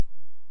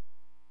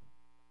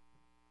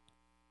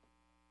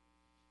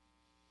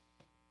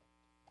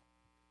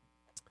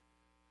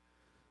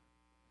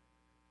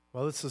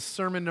Well, this is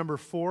sermon number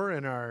 4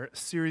 in our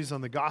series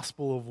on the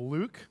Gospel of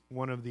Luke,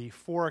 one of the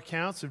 4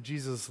 accounts of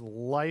Jesus'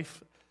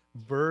 life,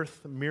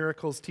 birth,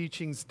 miracles,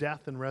 teachings,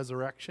 death, and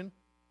resurrection.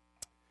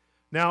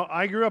 Now,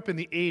 I grew up in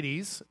the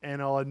 80s,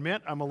 and I'll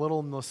admit I'm a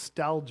little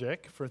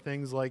nostalgic for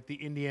things like the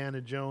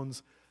Indiana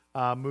Jones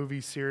movie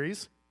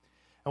series.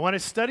 And when I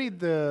studied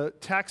the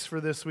text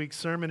for this week's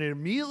sermon, it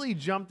immediately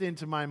jumped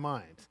into my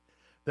mind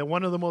that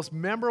one of the most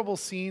memorable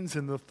scenes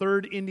in the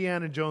third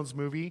Indiana Jones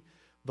movie,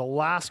 The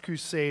Last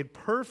Crusade,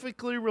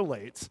 perfectly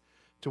relates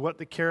to what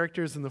the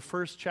characters in the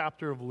first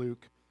chapter of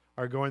Luke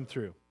are going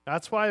through.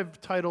 That's why I've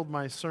titled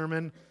my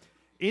sermon,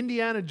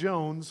 Indiana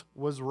Jones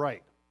Was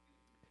Right.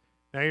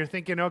 Now you're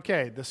thinking,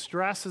 okay, the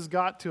stress has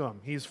got to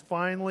him. He's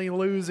finally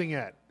losing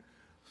it.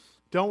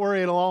 Don't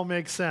worry, it'll all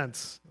make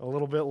sense a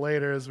little bit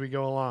later as we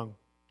go along.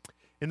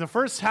 In the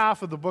first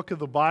half of the book of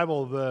the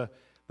Bible, the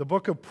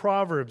book of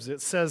Proverbs,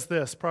 it says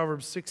this,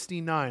 Proverbs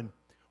 69,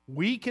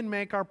 "We can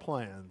make our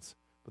plans,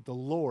 but the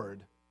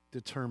Lord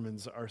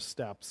determines our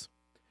steps."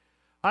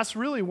 That's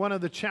really one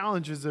of the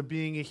challenges of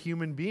being a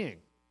human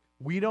being.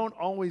 We don't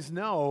always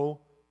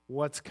know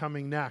what's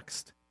coming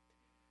next.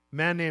 A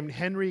man named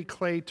Henry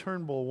Clay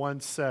Turnbull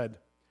once said,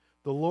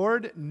 "The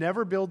Lord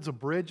never builds a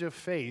bridge of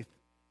faith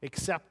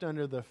except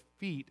under the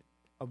feet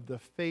of the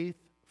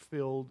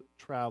faith-filled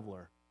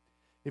traveler."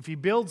 If he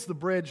builds the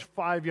bridge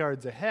 5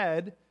 yards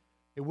ahead,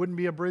 it wouldn't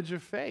be a bridge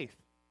of faith.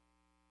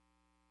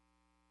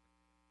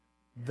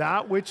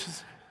 That which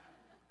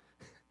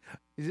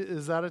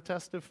is that a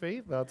test of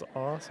faith? That's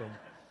awesome.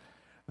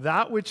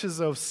 That which is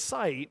of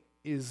sight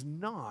is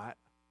not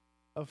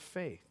of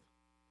faith.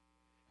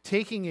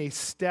 Taking a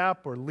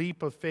step or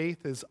leap of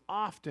faith is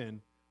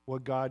often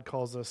what God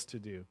calls us to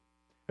do.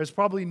 There's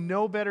probably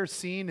no better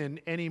scene in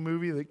any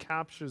movie that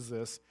captures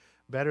this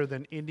better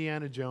than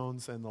Indiana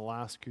Jones and the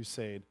Last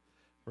Crusade.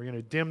 We're going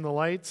to dim the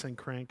lights and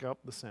crank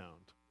up the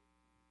sound.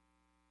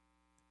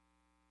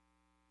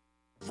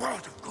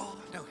 Word of God.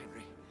 No,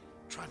 Henry.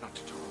 Try not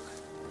to talk.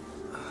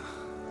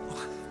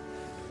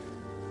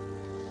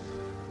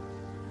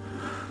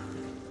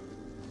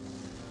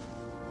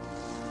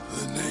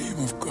 The name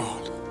of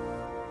God.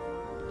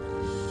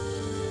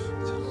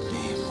 The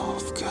name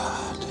of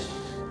God.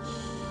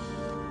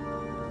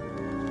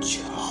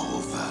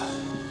 Jehovah.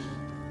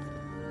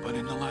 But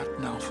in the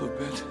Latin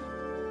alphabet,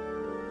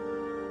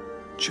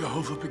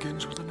 Jehovah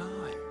begins with an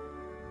I.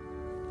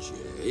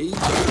 J.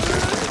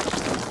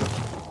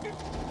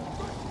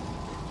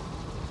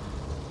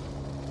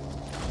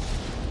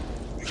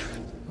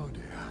 Oh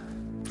dear.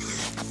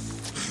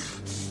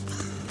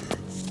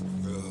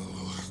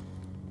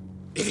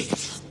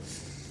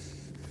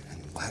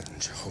 In Latin,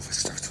 Jehovah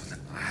starts with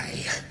an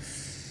I.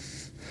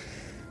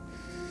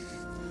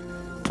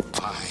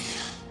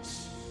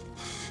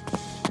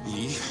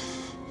 I-E-H-O-O.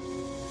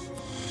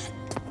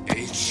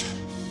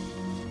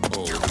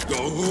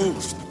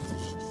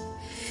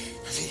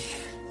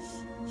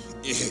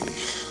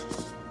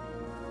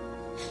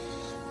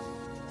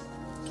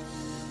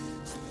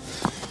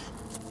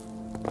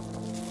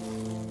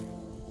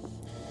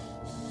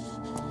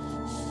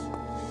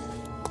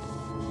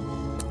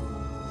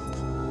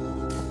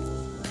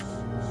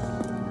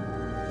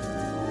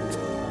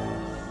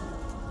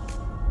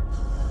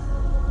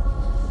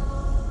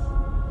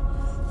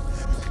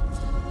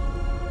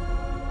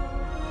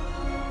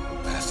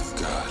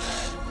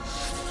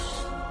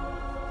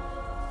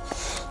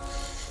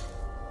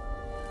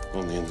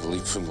 Only in the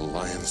leap from the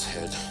lion's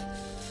head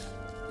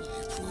will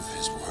he prove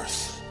his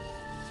worth.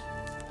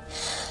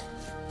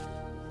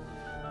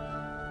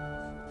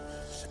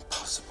 It's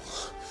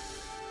impossible.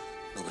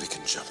 Nobody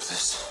can jump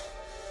this.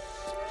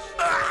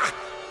 Ah!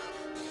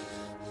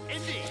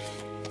 Indy!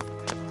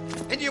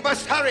 Indy, you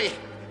must hurry!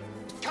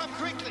 Come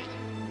quickly!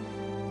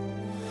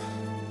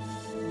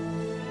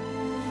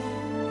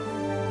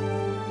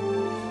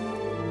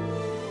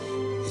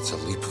 It's a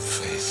leap of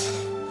faith.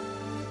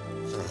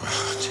 Throw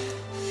out.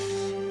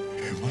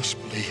 You must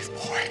believe,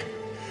 boy.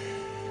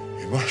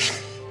 You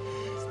must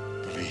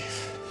believe.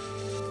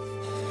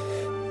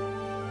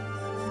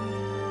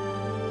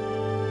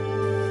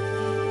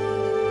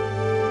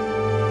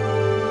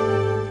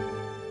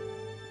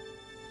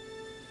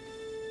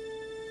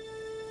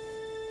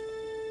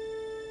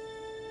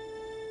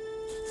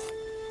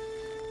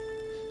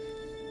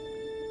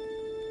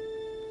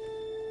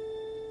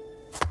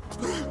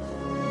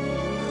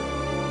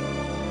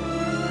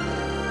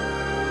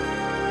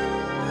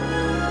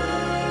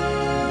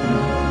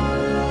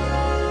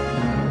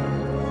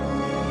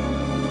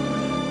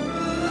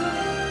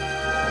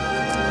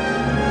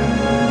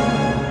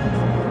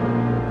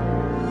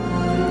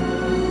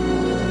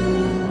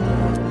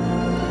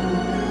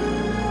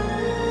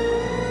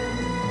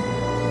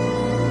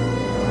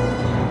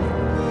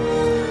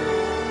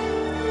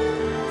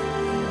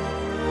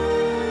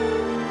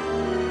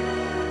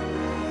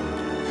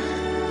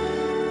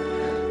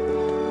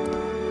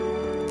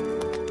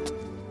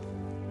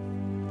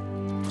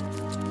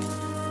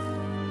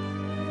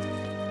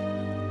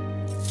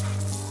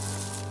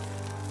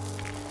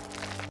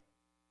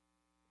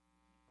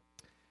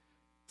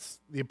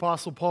 The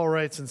Apostle Paul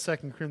writes in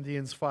 2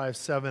 Corinthians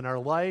 5:7, our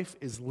life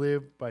is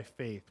lived by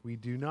faith. We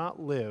do not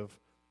live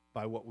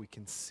by what we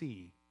can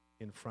see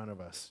in front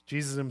of us.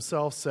 Jesus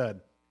himself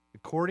said,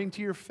 according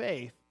to your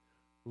faith,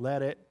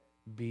 let it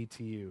be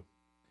to you.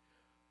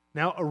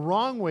 Now, a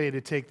wrong way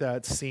to take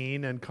that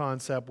scene and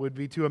concept would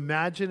be to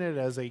imagine it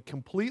as a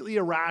completely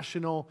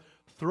irrational,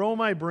 throw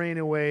my brain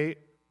away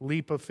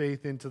leap of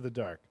faith into the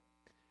dark.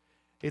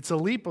 It's a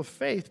leap of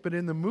faith, but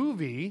in the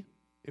movie,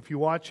 if you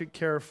watch it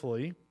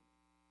carefully,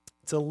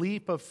 it's a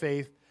leap of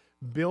faith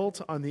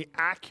built on the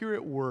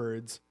accurate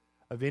words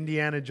of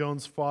Indiana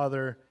Jones'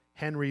 father,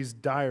 Henry's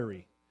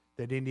diary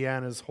that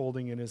Indiana's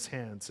holding in his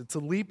hands. It's a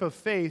leap of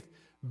faith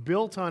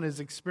built on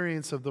his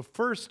experience of the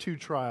first two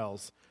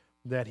trials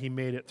that he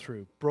made it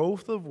through,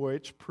 both of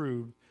which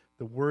proved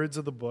the words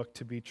of the book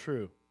to be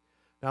true.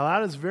 Now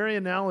that is very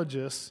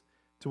analogous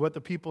to what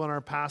the people in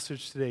our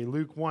passage today,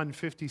 Luke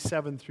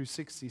 1:57 through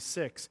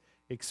 66,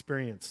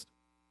 experienced.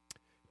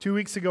 2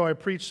 weeks ago, I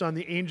preached on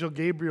the angel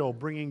Gabriel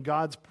bringing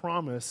God's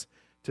promise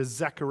to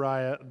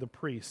Zechariah the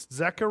priest.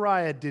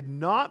 Zechariah did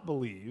not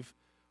believe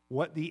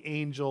what the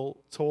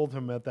angel told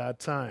him at that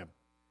time,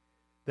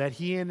 that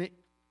he and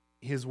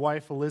his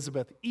wife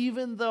Elizabeth,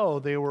 even though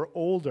they were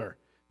older,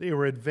 they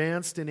were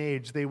advanced in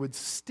age, they would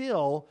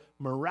still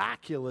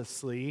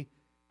miraculously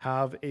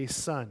have a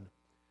son.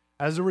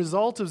 As a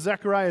result of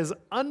Zechariah's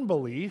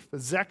unbelief,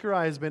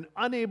 Zechariah has been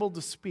unable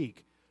to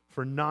speak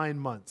for 9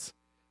 months.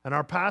 And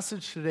our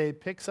passage today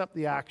picks up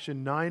the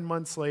action 9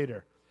 months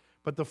later.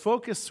 But the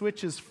focus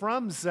switches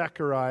from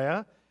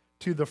Zechariah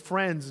to the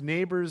friends,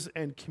 neighbors,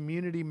 and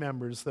community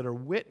members that are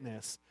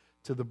witness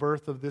to the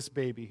birth of this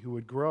baby who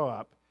would grow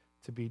up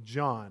to be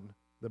John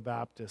the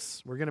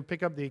Baptist. We're going to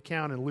pick up the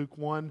account in Luke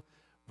 1,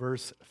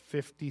 verse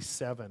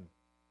 57.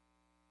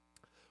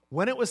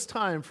 When it was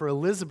time for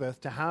Elizabeth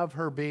to have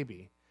her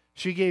baby,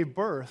 she gave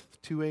birth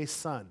to a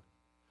son.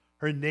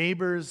 Her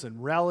neighbors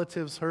and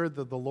relatives heard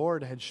that the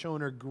Lord had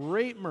shown her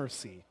great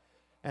mercy,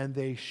 and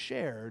they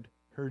shared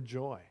her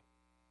joy.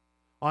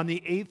 On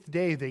the 8th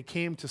day, they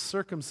came to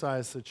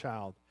circumcise the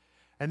child,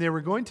 and they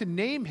were going to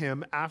name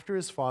him after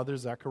his father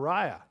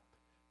Zechariah.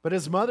 But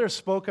his mother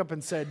spoke up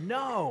and said,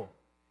 "No,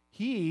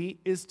 he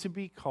is to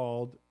be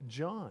called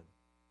John."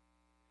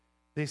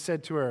 They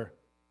said to her,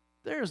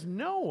 "There's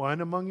no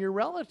one among your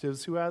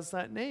relatives who has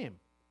that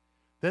name."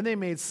 Then they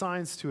made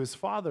signs to his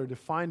father to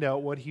find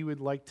out what he would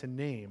like to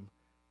name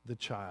the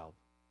child.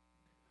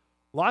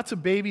 Lots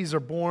of babies are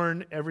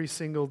born every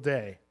single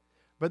day,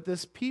 but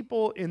this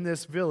people in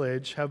this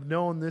village have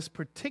known this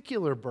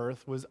particular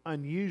birth was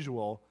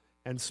unusual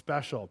and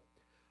special.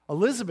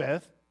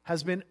 Elizabeth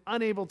has been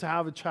unable to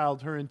have a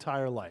child her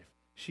entire life.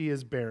 She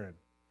is barren.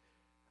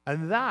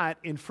 And that,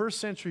 in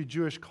first century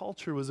Jewish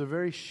culture, was a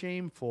very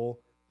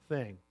shameful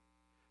thing.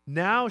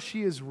 Now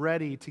she is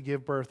ready to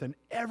give birth, and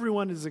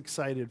everyone is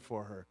excited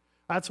for her.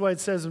 That's why it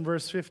says in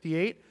verse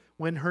 58,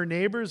 when her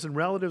neighbors and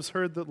relatives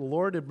heard that the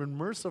Lord had been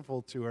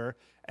merciful to her,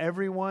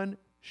 everyone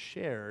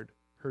shared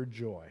her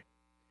joy.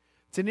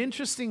 It's an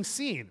interesting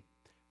scene.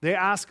 They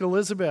ask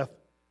Elizabeth,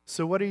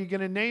 "So what are you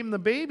going to name the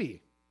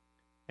baby?"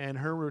 And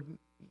her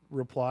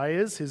reply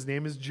is, his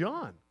name is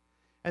John.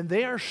 And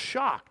they are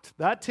shocked.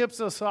 That tips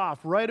us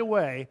off right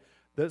away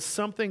that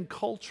something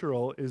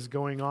cultural is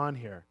going on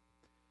here.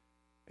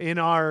 In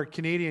our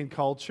Canadian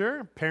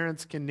culture,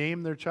 parents can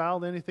name their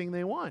child anything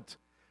they want.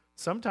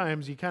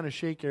 Sometimes you kind of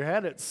shake your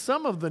head at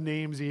some of the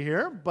names you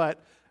hear,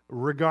 but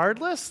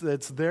regardless,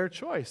 that's their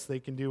choice.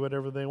 They can do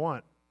whatever they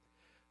want.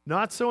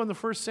 Not so in the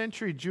first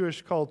century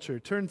Jewish culture.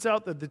 It turns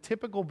out that the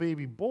typical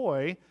baby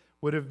boy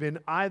would have been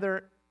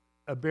either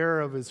a bearer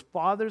of his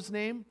father's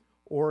name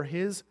or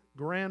his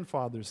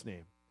grandfather's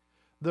name.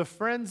 The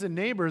friends and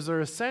neighbors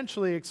are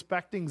essentially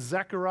expecting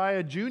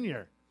Zechariah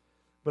Jr.,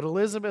 but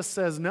Elizabeth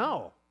says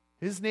no.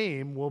 His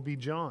name will be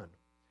John.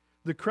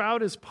 The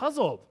crowd is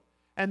puzzled,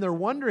 and they're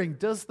wondering,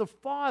 does the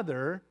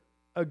father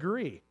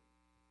agree?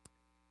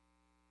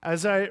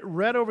 As I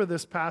read over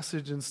this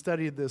passage and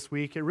studied this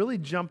week, it really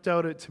jumped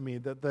out to me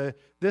that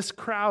this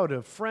crowd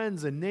of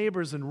friends and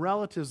neighbors and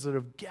relatives that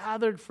have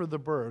gathered for the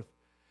birth,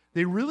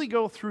 they really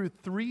go through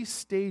 3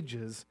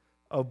 stages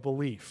of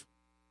belief.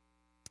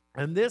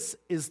 And this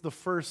is the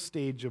first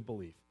stage of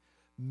belief,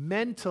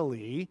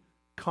 mentally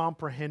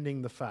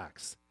comprehending the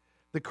facts.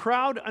 The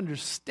crowd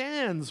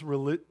understands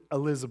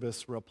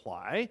Elizabeth's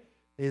reply,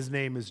 his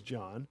name is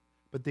John,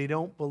 but they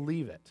don't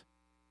believe it.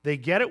 They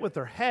get it with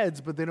their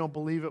heads, but they don't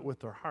believe it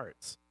with their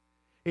hearts.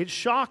 It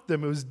shocked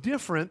them. It was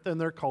different than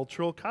their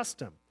cultural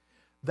custom.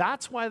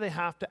 That's why they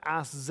have to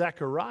ask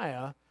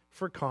Zechariah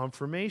for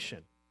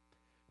confirmation.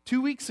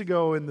 2 weeks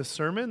ago in the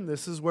sermon,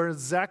 this is where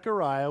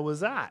Zechariah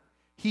was at.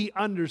 He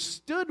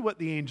understood what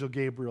the angel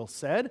Gabriel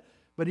said,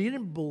 but he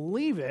didn't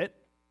believe it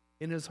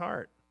in his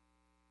heart.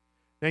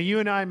 Now, you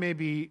and I may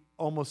be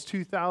almost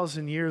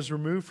 2,000 years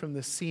removed from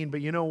this scene,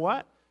 but you know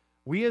what?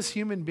 We as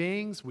human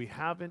beings, we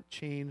haven't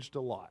changed a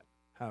lot,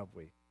 have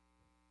we?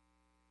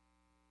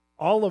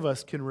 All of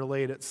us can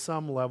relate at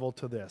some level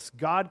to this.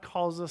 God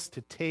calls us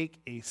to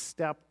take a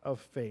step of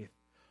faith.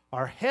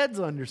 Our heads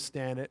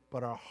understand it,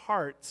 but our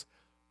hearts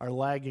are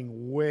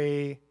lagging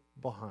way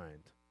behind.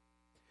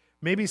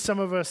 Maybe some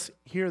of us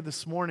here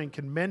this morning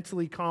can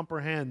mentally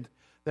comprehend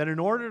that in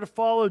order to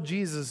follow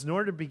Jesus, in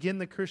order to begin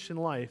the Christian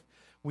life,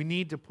 we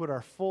need to put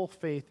our full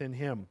faith in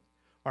him.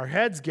 Our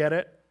heads get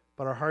it,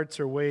 but our hearts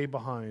are way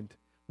behind.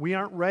 We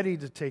aren't ready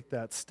to take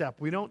that step.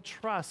 We don't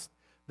trust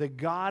that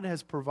God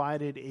has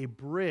provided a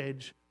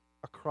bridge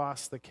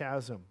across the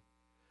chasm.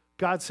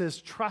 God says,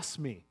 trust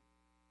me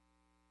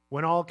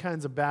when all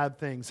kinds of bad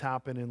things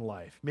happen in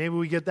life. Maybe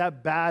we get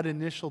that bad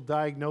initial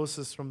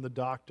diagnosis from the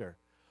doctor.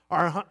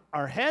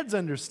 Our heads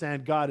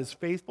understand God is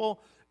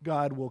faithful.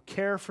 God will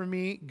care for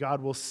me.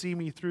 God will see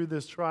me through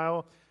this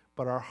trial.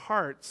 But our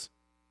hearts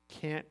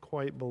can't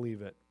quite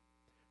believe it.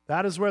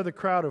 That is where the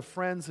crowd of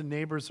friends and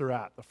neighbors are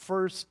at, the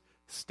first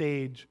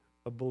stage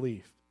of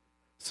belief.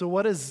 So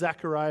what is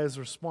Zechariah's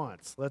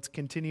response? Let's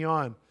continue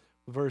on,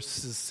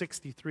 verses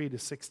 63 to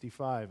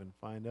 65, and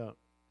find out.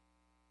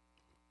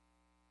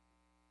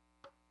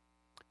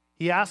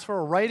 He asked for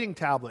a writing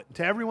tablet.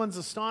 To everyone's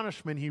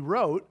astonishment, he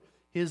wrote,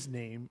 "His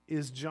name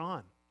is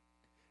John."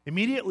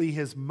 Immediately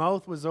his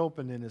mouth was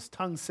opened and his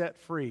tongue set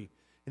free,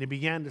 and he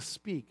began to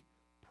speak,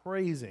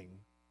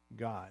 praising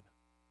God.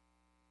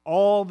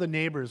 All the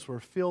neighbors were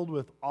filled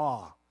with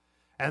awe,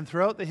 and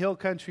throughout the hill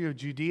country of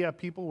Judea,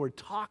 people were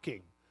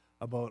talking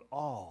about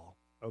all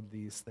of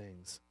these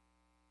things.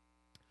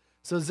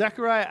 So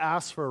Zechariah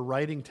asked for a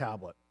writing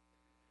tablet.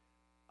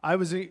 I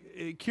was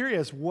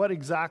curious, what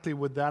exactly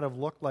would that have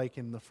looked like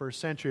in the first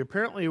century?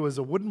 Apparently it was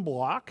a wooden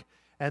block,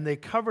 and they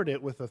covered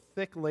it with a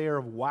thick layer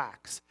of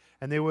wax.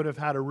 And they would have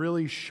had a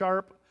really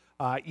sharp,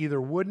 either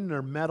wooden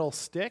or metal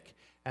stick,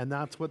 and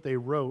that's what they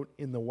wrote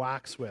in the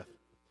wax with.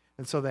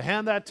 And so they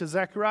hand that to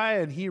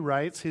Zechariah, and he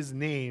writes, "His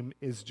name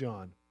is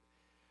John."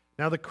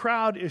 Now the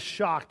crowd is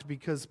shocked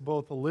because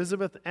both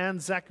Elizabeth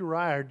and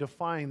Zechariah are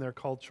defying their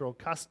cultural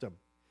custom.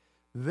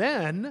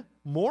 Then,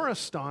 more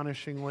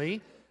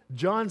astonishingly,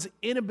 John's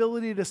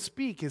inability to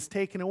speak is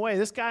taken away.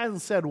 This guy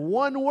hasn't said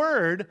one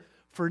word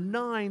for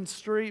 9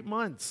 straight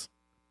months.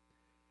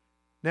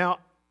 Now,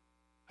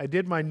 I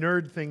did my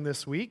nerd thing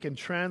this week and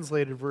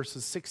translated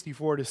verses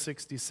 64 to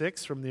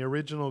 66 from the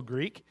original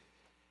Greek,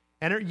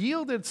 and it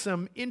yielded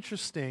some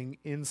interesting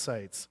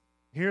insights.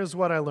 Here's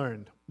what I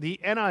learned. The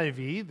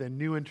NIV, the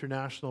New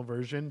International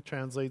Version,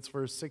 translates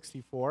verse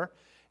 64.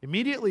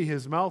 Immediately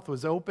his mouth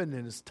was opened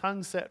and his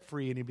tongue set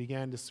free, and he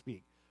began to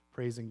speak,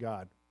 praising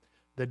God.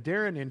 The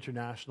Darren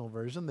International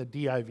Version, the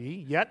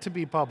DIV, yet to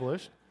be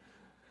published.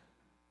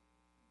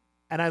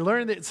 And I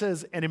learned that it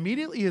says, and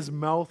immediately his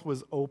mouth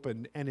was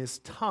opened and his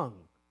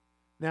tongue.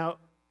 Now,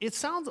 it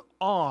sounds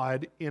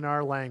odd in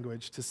our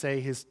language to say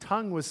his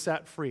tongue was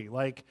set free.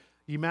 Like,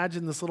 you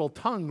imagine this little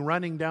tongue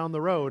running down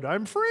the road.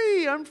 I'm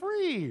free, I'm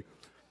free.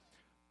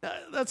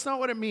 That's not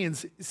what it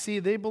means. See,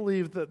 they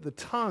believed that the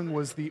tongue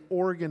was the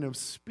organ of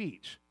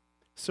speech.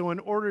 So in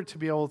order to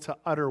be able to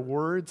utter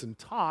words and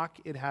talk,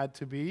 it had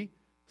to be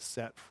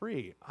set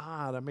free.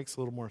 That makes a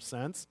little more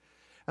sense.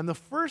 And the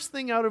first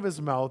thing out of his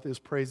mouth is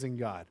praising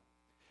God.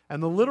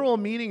 And the literal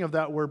meaning of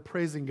that word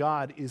praising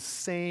God is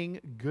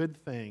saying good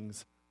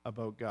things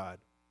about God.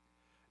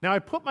 Now, I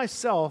put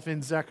myself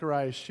in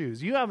Zechariah's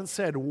shoes. You haven't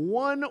said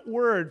one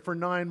word for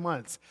 9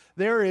 months.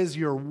 There is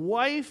your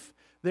wife.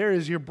 There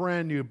is your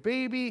brand new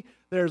baby.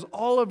 There's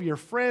all of your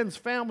friends,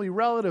 family,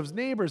 relatives,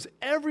 neighbors.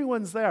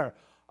 Everyone's there.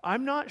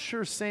 I'm not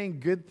sure saying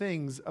good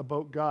things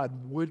about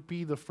God would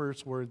be the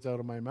first words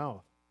out of my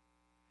mouth.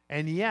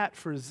 And yet,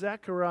 for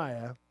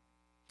Zechariah,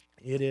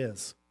 it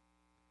is.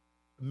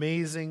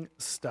 Amazing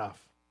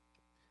stuff.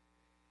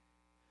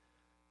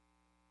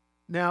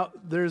 Now,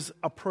 there's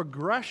a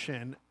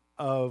progression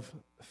of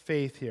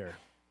faith here.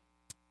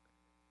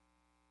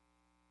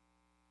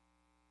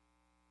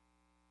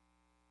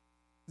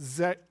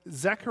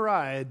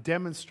 Zechariah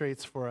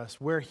demonstrates for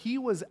us where he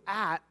was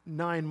at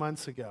 9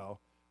 months ago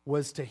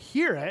was to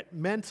hear it,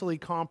 mentally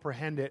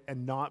comprehend it,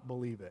 and not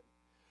believe it.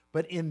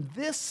 But in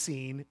this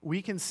scene,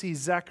 we can see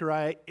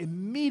Zechariah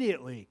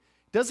immediately.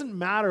 Doesn't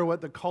matter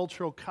what the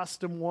cultural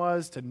custom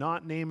was to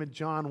not name it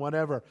John,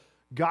 whatever.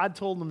 God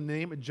told him to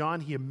name it John.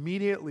 He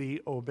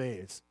immediately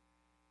obeys.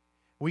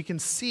 We can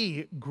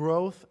see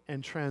growth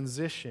and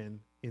transition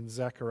in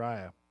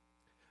Zechariah.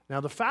 Now,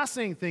 the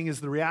fascinating thing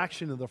is the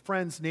reaction of the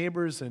friends,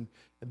 neighbors, and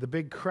the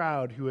big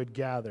crowd who had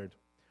gathered.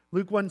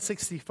 Luke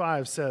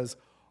 1:65 says,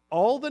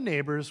 all the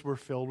neighbors were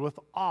filled with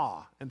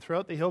awe, and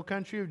throughout the hill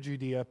country of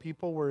Judea,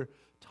 people were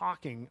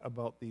talking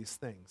about these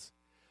things.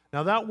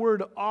 Now, that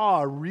word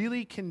awe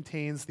really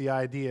contains the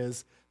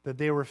ideas that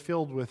they were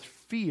filled with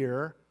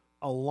fear,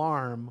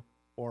 alarm,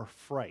 or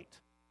fright.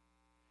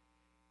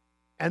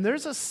 And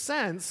there's a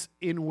sense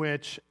in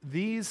which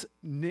these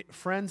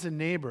friends and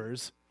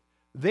neighbors,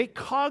 they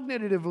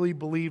cognitively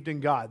believed in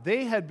God.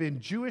 They had been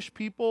Jewish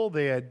people.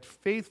 They had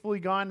faithfully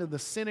gone to the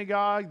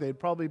synagogue. They had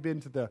probably been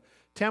to the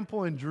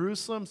temple in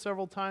Jerusalem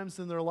several times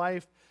in their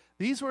life.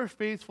 These were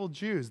faithful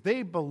Jews.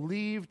 They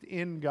believed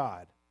in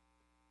God.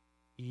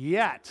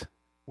 Yet,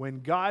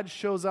 when God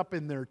shows up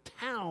in their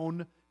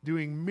town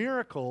doing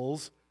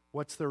miracles,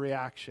 what's the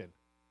reaction?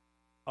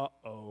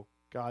 Uh-oh,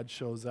 God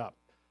shows up.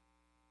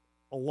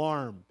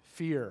 alarm,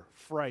 fear,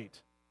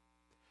 fright.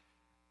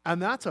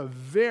 And that's a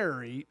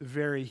very,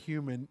 very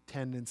human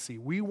tendency.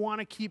 We want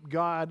to keep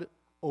God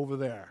over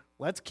there.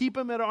 Let's keep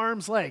him at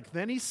arm's length.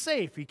 Then he's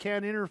safe. He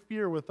can't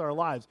interfere with our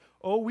lives.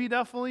 Oh, we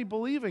definitely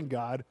believe in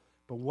God,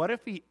 but what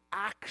if he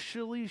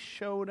actually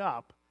showed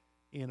up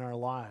in our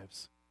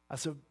lives?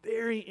 That's a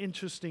very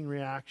interesting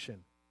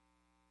reaction.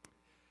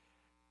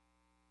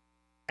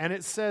 And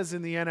it says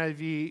in the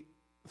NIV,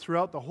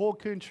 throughout the whole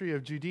country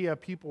of Judea,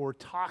 people were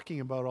talking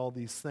about all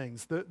these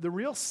things. The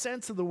real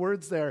sense of the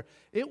words there,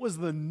 it was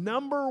the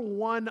number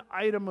one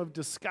item of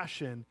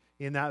discussion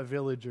in that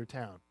village or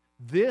town.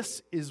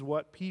 This is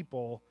what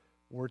people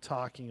were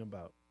talking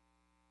about.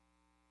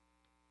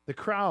 The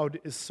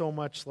crowd is so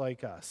much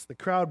like us. The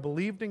crowd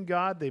believed in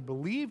God. They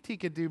believed he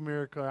could do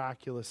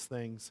miraculous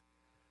things,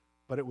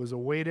 but it was a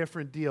way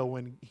different deal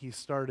when he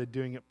started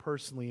doing it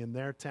personally in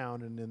their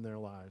town and in their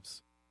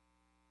lives.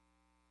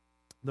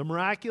 The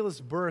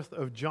miraculous birth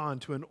of John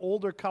to an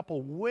older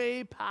couple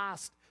way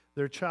past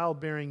their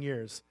childbearing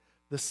years,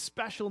 the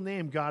special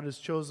name God has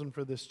chosen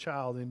for this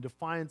child in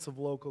defiance of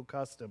local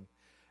custom,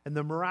 and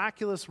the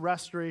miraculous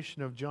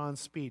restoration of John's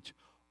speech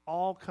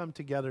all come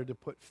together to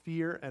put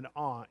fear and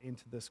awe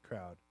into this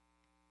crowd.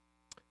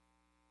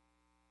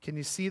 Can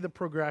you see the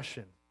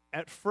progression?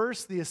 At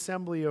first, the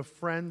assembly of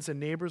friends and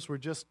neighbors were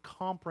just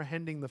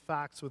comprehending the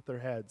facts with their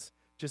heads,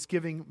 just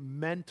giving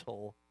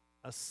mental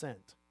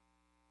assent.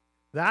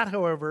 That,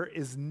 however,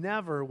 is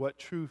never what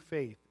true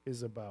faith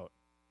is about.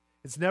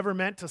 It's never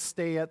meant to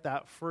stay at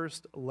that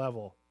first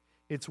level.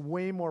 It's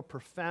way more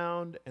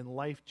profound and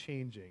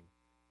life-changing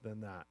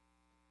than that.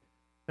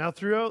 Now,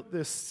 through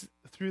this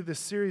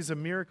series of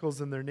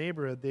miracles in their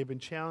neighborhood, they've been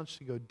challenged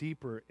to go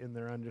deeper in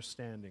their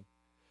understanding.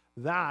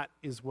 That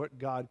is what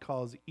God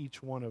calls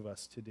each one of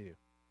us to do.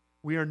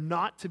 We are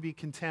not to be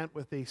content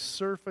with a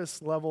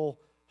surface-level,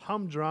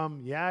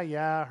 humdrum,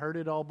 heard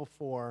it all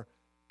before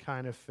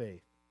kind of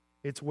faith.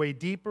 It's way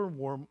deeper,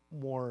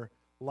 more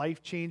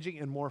life-changing,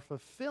 and more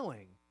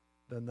fulfilling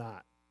than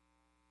that.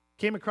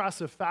 Came across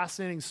a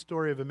fascinating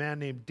story of a man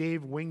named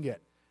Dave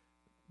Wingate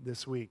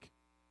this week.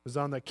 It was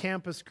on the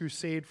Campus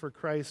Crusade for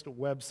Christ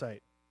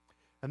website.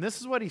 And this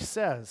is what he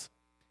says.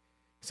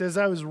 He says,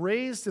 I was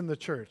raised in the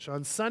church.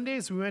 On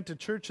Sundays, we went to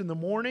church in the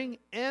morning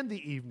and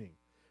the evening.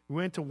 We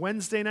went to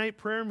Wednesday night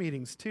prayer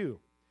meetings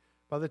too.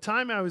 By the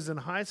time I was in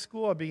high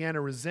school, I began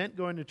to resent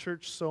going to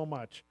church so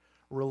much.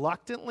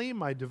 Reluctantly,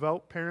 my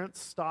devout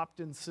parents stopped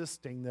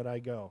insisting that I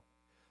go.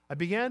 I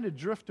began to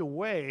drift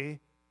away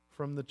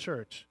from the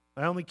church.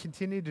 I only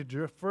continued to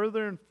drift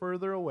further and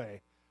further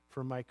away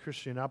from my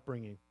Christian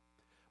upbringing.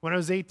 When I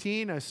was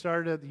 18, I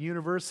started at the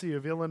University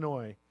of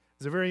Illinois.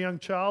 As a very young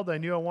child, I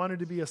knew I wanted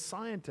to be a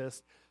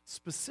scientist,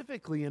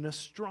 specifically an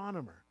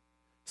astronomer.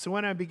 So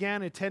when I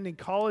began attending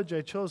college,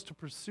 I chose to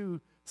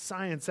pursue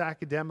science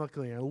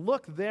academically. I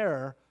looked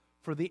there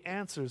for the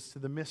answers to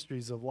the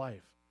mysteries of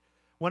life.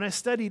 When I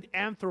studied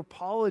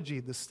anthropology,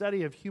 the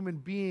study of human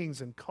beings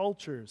and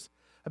cultures,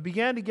 I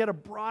began to get a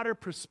broader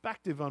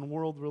perspective on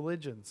world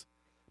religions.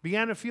 I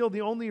began to feel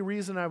the only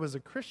reason I was a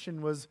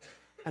Christian was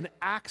an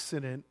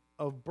accident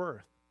of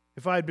birth.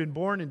 If I had been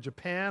born in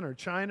Japan or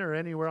China or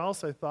anywhere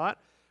else, I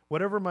thought,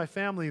 whatever my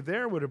family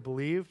there would have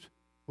believed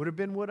would have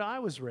been what I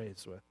was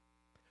raised with.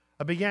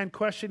 I began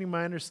questioning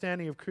my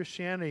understanding of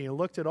Christianity and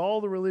looked at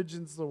all the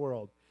religions of the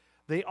world.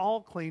 They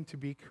all claimed to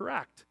be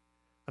correct.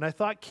 And I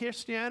thought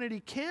Christianity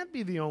can't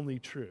be the only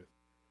truth.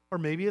 Or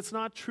maybe it's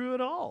not true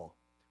at all.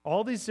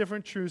 All these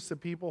different truths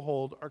that people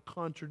hold are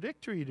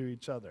contradictory to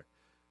each other.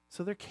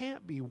 So there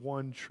can't be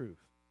one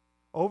truth.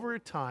 Over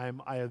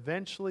time, I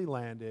eventually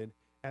landed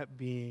at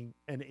being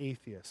an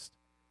atheist.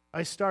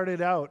 I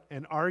started out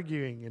and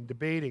arguing and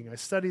debating. I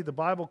studied the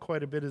Bible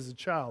quite a bit as a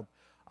child.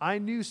 I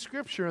knew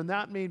Scripture, and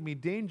that made me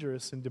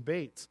dangerous in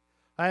debates.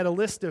 I had a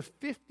list of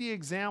 50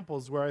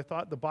 examples where I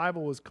thought the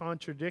Bible was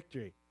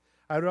contradictory.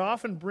 I would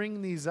often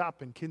bring these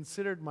up and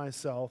considered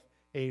myself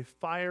a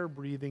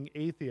fire-breathing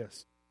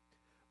atheist.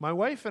 My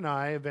wife and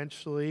I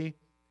eventually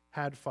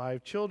had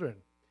 5 children.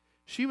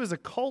 She was a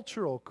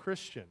cultural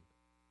Christian.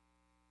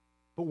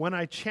 But when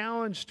I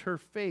challenged her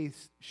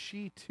faith,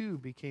 she too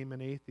became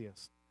an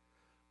atheist.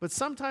 But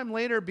sometime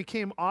later, it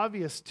became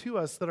obvious to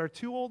us that our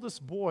 2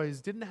 oldest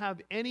boys didn't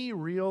have any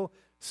real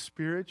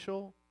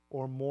spiritual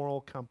or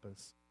moral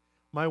compass.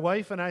 My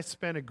wife and I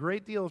spent a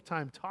great deal of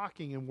time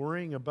talking and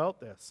worrying about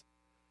this.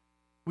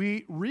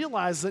 We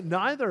realized that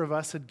neither of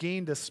us had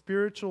gained a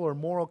spiritual or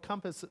moral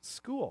compass at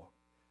school.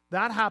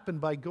 That happened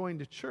by going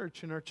to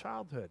church in our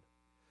childhood.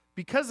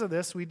 Because of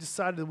this, we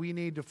decided that we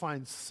need to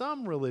find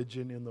some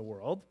religion in the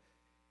world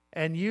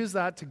and use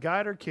that to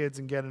guide our kids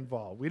and get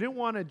involved. We didn't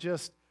want to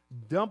just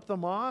dump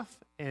them off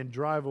and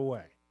drive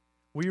away.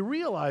 We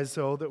realized,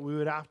 though, that we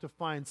would have to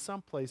find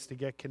some place to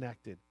get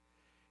connected.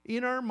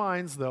 In our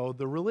minds, though,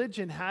 the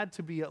religion had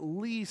to be at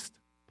least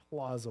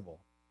plausible.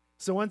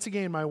 So once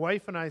again, my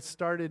wife and I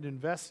started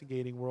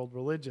investigating world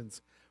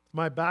religions. With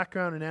my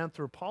background in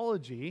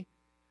anthropology,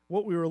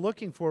 what we were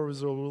looking for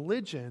was a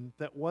religion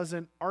that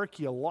wasn't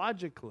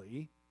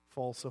archaeologically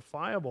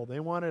falsifiable. They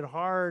wanted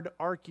hard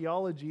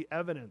archaeology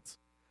evidence.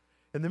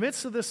 In the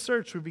midst of this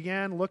search, we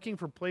began looking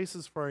for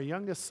places for our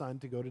youngest son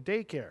to go to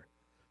daycare.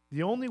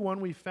 The only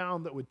one we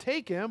found that would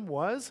take him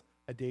was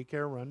a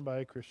daycare run by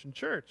a Christian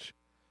church.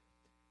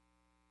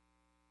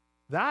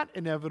 That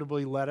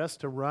inevitably led us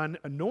to run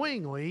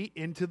annoyingly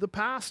into the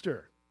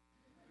pastor.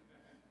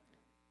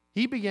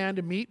 He began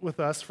to meet with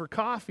us for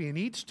coffee, and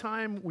each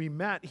time we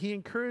met, he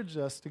encouraged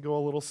us to go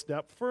a little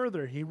step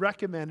further. He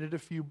recommended a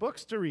few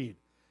books to read.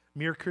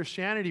 Mere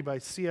Christianity by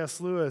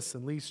C.S. Lewis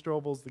and Lee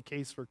Strobel's The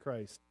Case for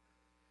Christ.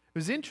 It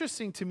was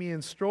interesting to me in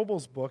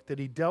Strobel's book that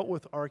he dealt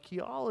with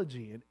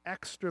archaeology and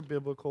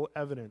extra-biblical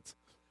evidence.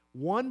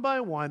 One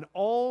by one,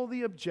 all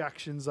the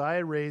objections I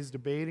raised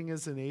debating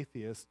as an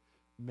atheist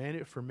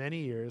for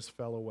many years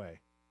fell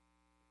away.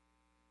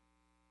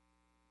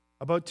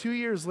 About 2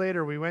 years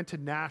later, we went to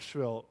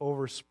Nashville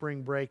over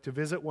spring break to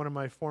visit one of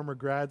my former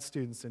grad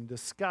students and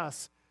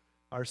discuss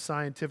our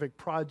scientific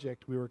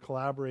project we were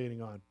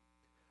collaborating on.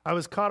 I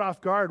was caught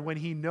off guard when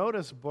he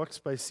noticed books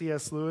by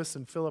C.S. Lewis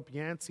and Philip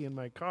Yancey in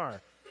my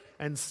car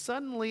and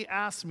suddenly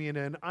asked me in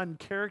an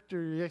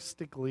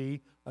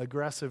uncharacteristically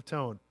aggressive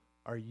tone,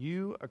 "Are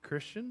you a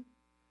Christian?"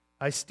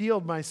 I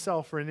steeled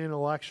myself for an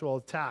intellectual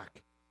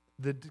attack,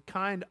 the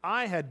kind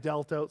I had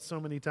dealt out so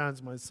many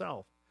times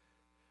myself.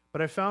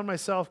 But I found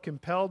myself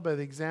compelled by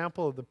the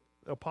example of the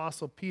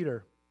Apostle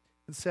Peter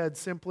and said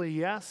simply,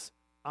 "Yes,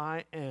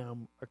 I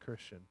am a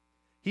Christian."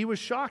 He was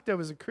shocked I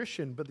was a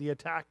Christian, but the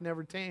attack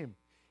never tamed.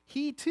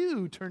 He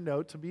too turned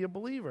out to be a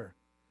believer.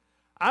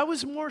 I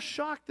was more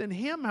shocked than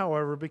him,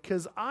 however,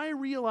 because I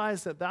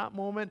realized at that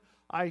moment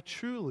I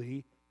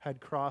truly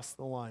had crossed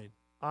the line.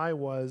 I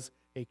was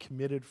a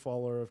committed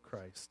follower of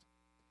Christ.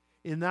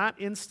 In that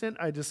instant,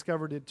 I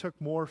discovered it took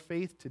more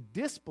faith to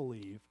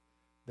disbelieve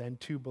than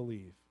to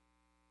believe.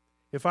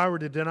 If I were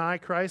to deny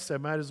Christ, I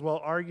might as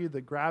well argue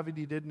that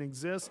gravity didn't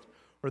exist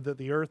or that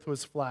the earth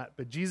was flat.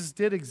 But Jesus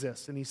did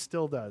exist, and he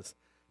still does.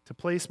 To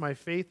place my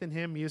faith in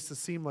him used to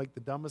seem like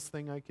the dumbest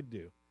thing I could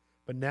do.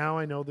 But now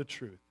I know the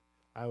truth.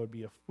 I would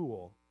be a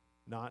fool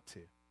not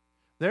to.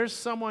 There's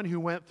someone who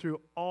went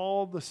through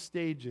all the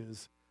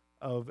stages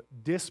of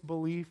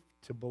disbelief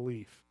to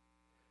belief.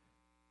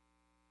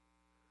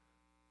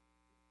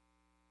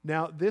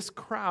 Now, this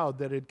crowd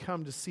that had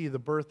come to see the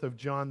birth of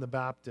John the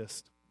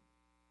Baptist,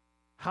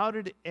 how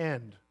did it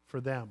end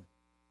for them?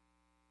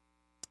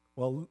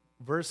 Well,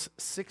 verse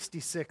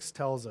 66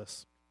 tells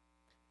us,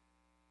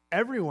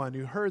 everyone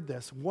who heard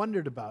this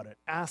wondered about it,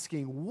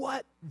 asking,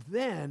 "What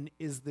then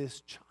is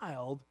this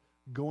child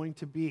going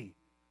to be?"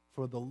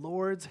 For the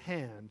Lord's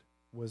hand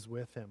was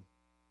with him.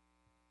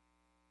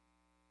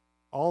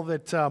 All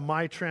that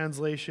my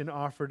translation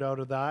offered out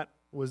of that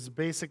was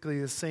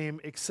basically the same,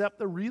 except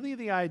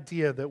the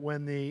idea that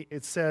when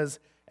it says,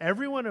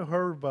 everyone who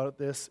heard about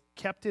this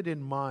kept it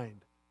in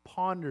mind,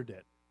 pondered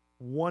it,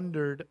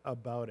 wondered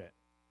about it.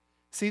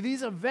 See,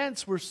 these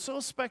events were so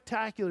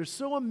spectacular,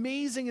 so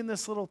amazing in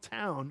this little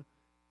town,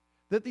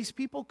 that these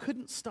people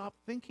couldn't stop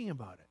thinking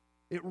about it.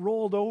 It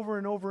rolled over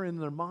and over in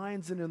their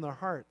minds and in their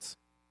hearts.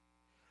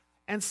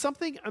 And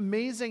something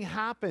amazing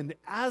happened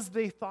as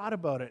they thought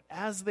about it,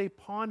 as they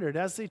pondered,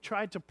 as they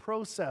tried to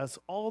process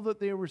all that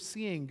they were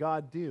seeing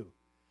God do.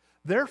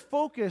 Their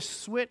focus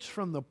switched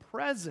from the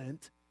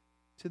present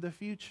to the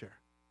future.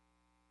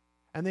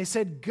 And they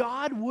said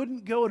God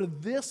wouldn't go to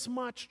this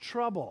much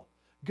trouble.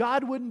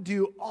 God wouldn't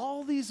do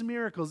all these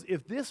miracles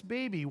if this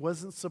baby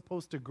wasn't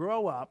supposed to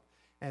grow up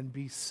and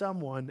be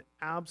someone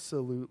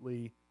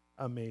absolutely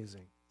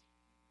amazing.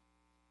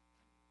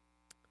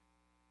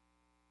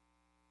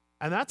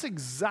 And that's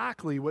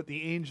exactly what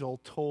the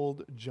angel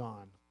told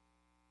John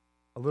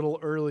a little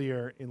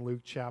earlier in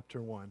Luke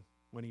chapter 1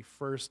 when he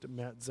first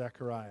met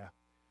Zechariah.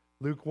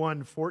 Luke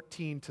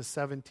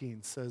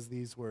 1:14-17 says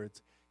these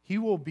words, "He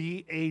will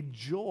be a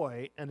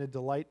joy and a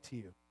delight to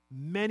you.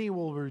 Many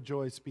will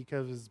rejoice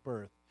because of his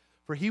birth,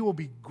 for he will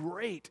be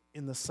great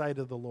in the sight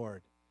of the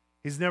Lord.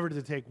 He's never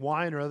to take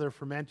wine or other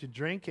fermented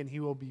drink, and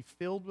he will be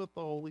filled with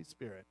the Holy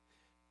Spirit,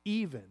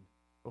 even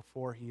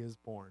before he is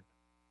born.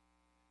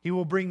 He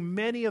will bring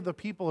many of the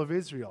people of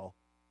Israel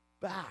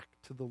back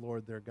to the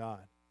Lord their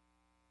God.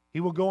 He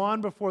will go on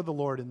before the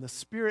Lord in the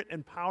spirit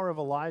and power of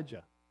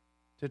Elijah,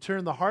 to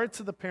turn the hearts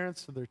of the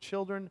parents to their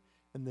children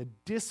and the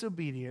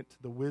disobedient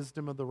to the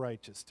wisdom of the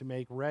righteous, to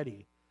make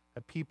ready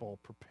a people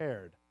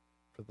prepared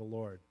for the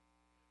Lord."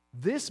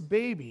 This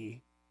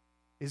baby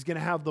is going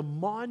to have the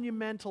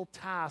monumental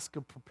task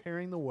of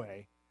preparing the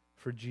way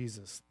for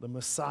Jesus, the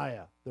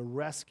Messiah, the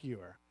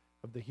rescuer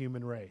of the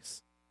human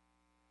race.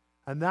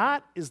 And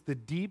that is the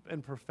deep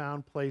and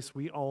profound place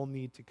we all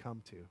need to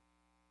come to.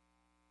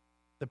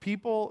 The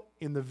people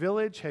in the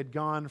village had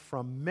gone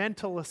from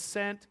mental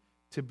assent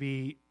to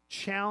be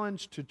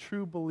challenged to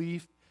true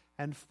belief,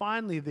 and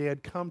finally they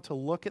had come to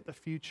look at the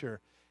future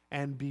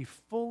and be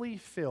fully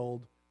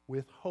filled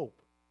with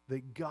hope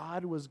that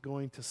God was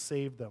going to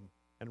save them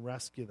and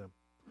rescue them.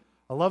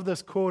 I love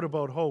this quote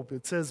about hope.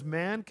 It says,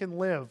 "Man can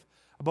live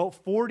about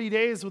 40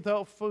 days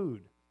without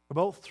food,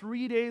 about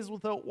 3 days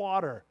without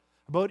water,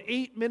 about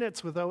 8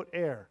 minutes without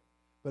air.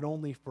 but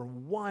only for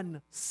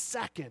 1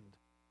 second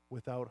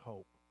without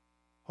hope.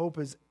 Hope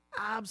is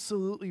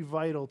absolutely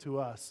vital to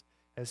us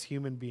as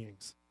human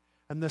beings.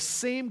 And the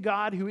same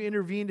God who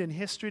intervened in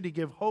history to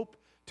give hope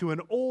to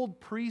an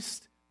old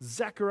priest,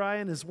 Zechariah,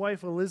 and his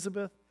wife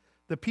Elizabeth,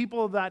 the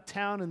people of that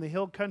town in the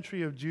hill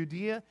country of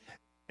Judea,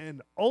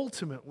 and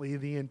ultimately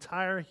the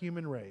entire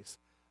human race,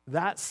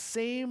 that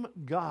same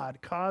God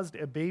caused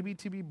a baby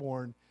to be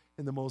born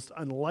in the most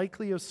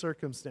unlikely of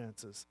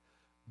circumstances.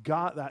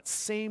 That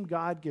same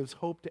God gives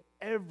hope to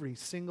every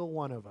single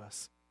one of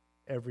us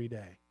every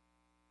day.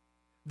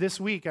 This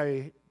week,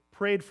 I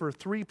prayed for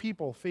 3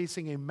 people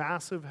facing a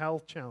massive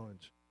health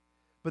challenge.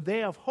 But they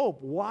have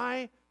hope.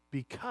 Why?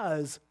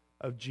 Because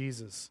of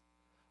Jesus.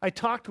 I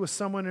talked with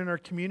someone in our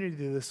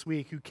community this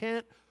week who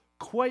can't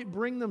quite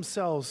bring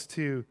themselves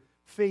to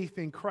faith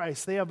in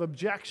Christ. They have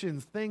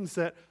objections, things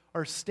that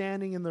are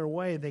standing in their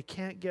way. They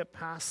can't get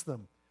past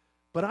them.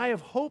 But I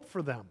have hope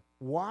for them.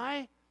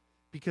 Why?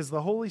 Because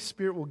the Holy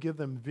Spirit will give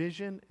them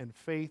vision and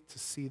faith to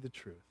see the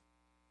truth.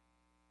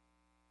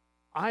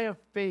 I have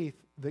faith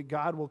that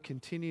God will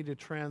continue to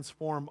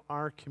transform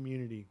our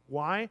community.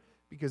 Why?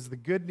 Because the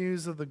good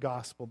news of the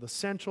gospel, the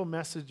central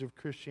message of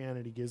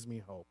Christianity, gives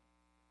me hope.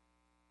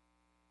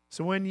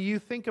 So when you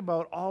think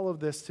about all of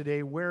this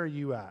today, where are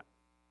you at?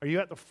 Are you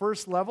at the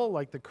first level,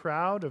 like the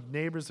crowd of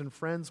neighbors and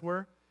friends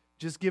were,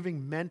 just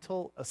giving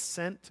mental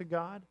assent to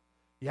God?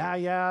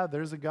 Yeah,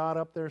 there's a God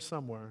up there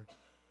somewhere.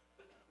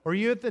 Or are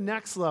you at the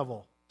next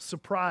level,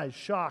 surprise,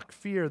 shock,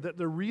 fear, that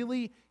there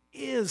really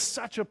is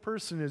such a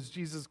person as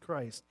Jesus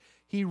Christ?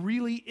 He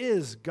really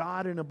is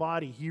God in a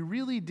body. He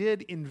really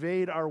did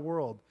invade our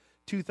world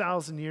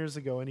 2,000 years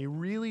ago, and he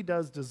really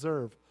does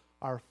deserve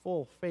our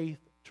full faith,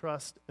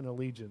 trust, and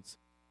allegiance.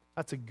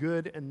 That's a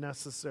good and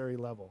necessary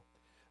level.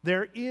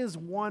 There is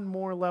one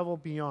more level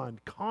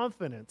beyond,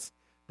 confidence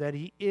that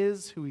he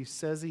is who he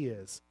says he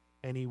is,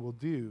 and he will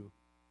do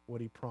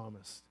what he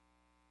promised.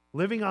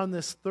 Living on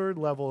this third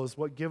level is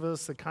what gives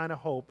us the kind of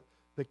hope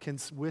that can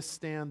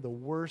withstand the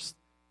worst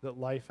that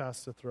life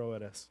has to throw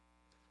at us.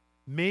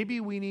 Maybe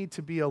we need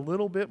to be a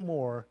little bit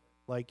more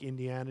like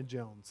Indiana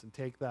Jones and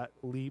take that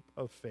leap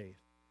of faith.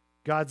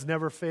 God's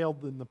never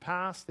failed in the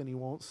past, and he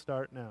won't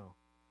start now.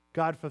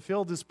 God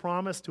fulfilled his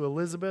promise to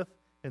Elizabeth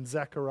and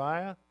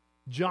Zechariah.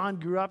 John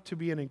grew up to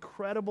be an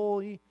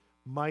incredibly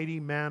mighty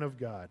man of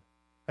God.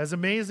 As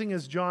amazing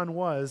as John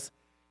was,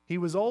 he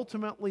was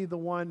ultimately the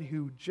one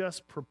who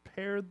just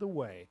prepared the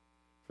way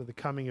for the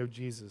coming of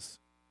Jesus.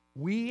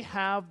 We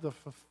have the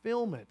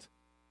fulfillment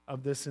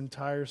of this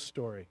entire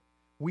story.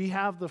 We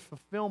have the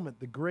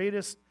fulfillment, the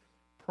greatest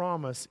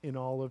promise in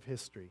all of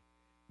history.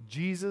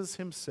 Jesus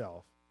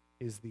himself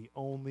is the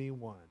only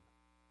one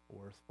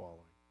worth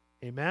following.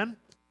 Amen?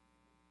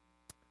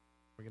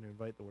 We're going to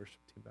invite the worship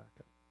team back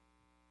up.